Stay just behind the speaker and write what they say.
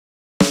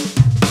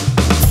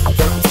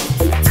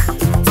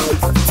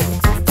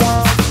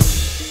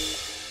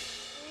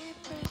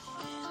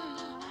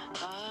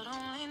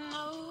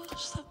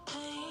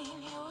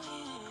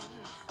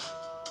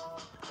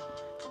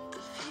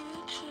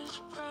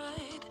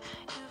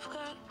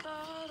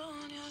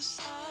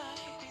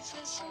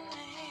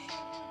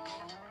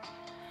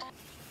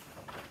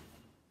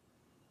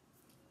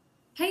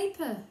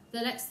paper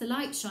that lets the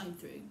light shine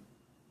through.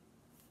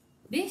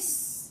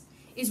 This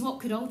is what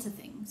could alter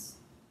things.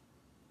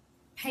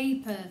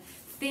 Paper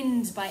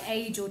thinned by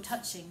age or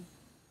touching,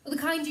 or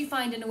the kind you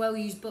find in a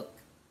well-used book,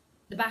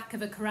 the back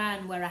of a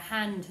Quran where a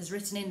hand has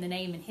written in the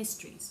name and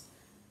histories,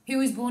 who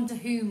was born to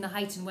whom, the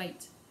height and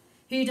weight,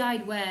 who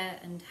died where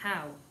and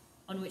how,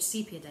 on which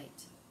sepia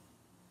date.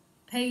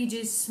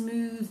 Pages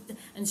smoothed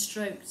and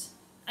stroked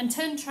and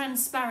turned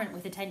transparent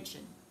with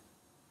attention.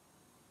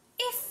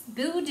 If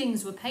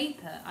buildings were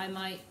paper, I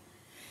might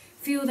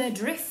feel their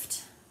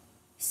drift,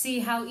 see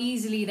how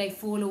easily they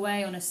fall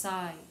away on a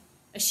sigh,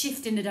 a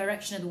shift in the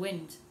direction of the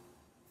wind.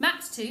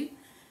 Maps too,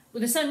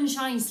 where the sun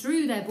shines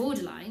through their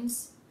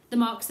borderlines, the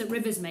marks that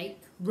rivers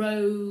make,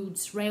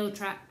 roads, rail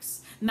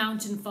tracks,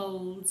 mountain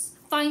folds,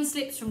 fine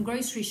slips from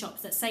grocery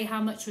shops that say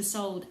how much was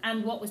sold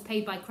and what was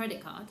paid by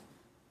credit card,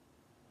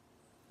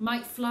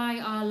 might fly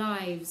our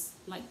lives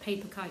like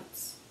paper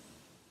kites.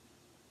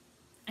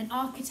 An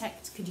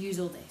architect could use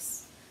all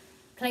this,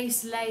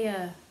 place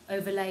layer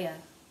over layer,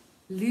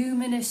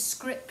 luminous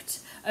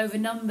script over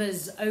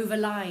numbers over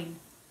line,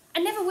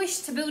 and never wish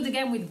to build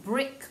again with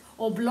brick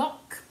or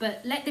block,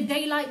 but let the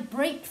daylight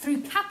break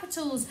through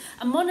capitals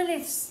and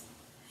monoliths,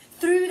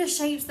 through the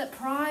shapes that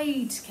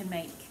pride can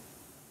make.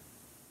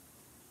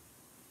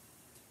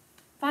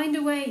 Find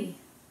a way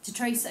to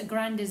trace a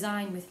grand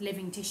design with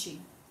living tissue.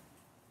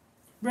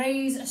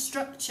 Raise a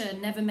structure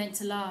never meant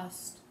to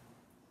last,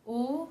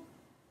 or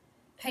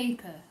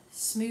paper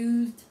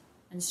smoothed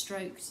and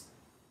stroked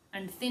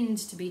and thinned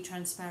to be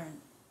transparent,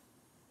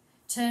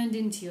 turned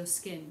into your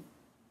skin.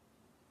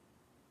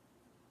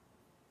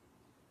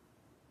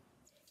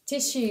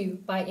 Tissue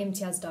by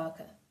Imtiaz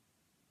Dharker.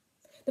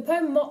 The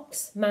poem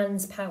mocks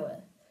man's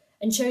power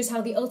and shows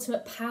how the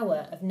ultimate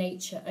power of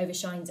nature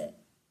overshines it.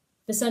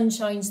 The sun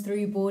shines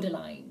through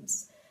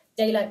borderlines,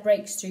 daylight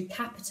breaks through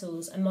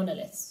capitals and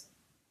monoliths.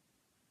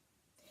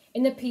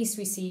 In the piece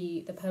we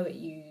see the poet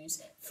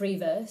use free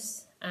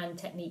verse and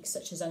techniques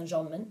such as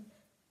enjambment,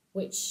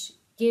 which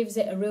gives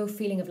it a real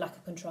feeling of lack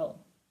of control,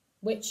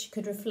 which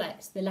could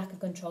reflect the lack of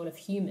control of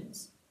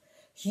humans.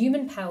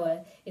 Human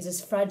power is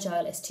as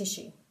fragile as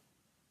tissue.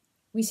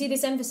 We see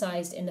this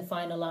emphasised in the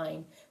final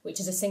line, which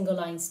is a single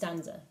line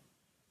stanza.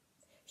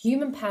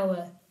 Human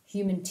power,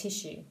 human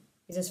tissue,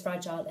 is as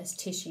fragile as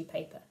tissue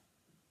paper.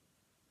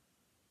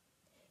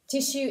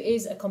 Tissue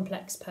is a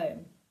complex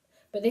poem,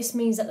 but this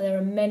means that there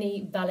are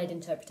many valid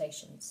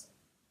interpretations.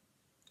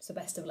 So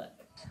best of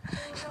luck.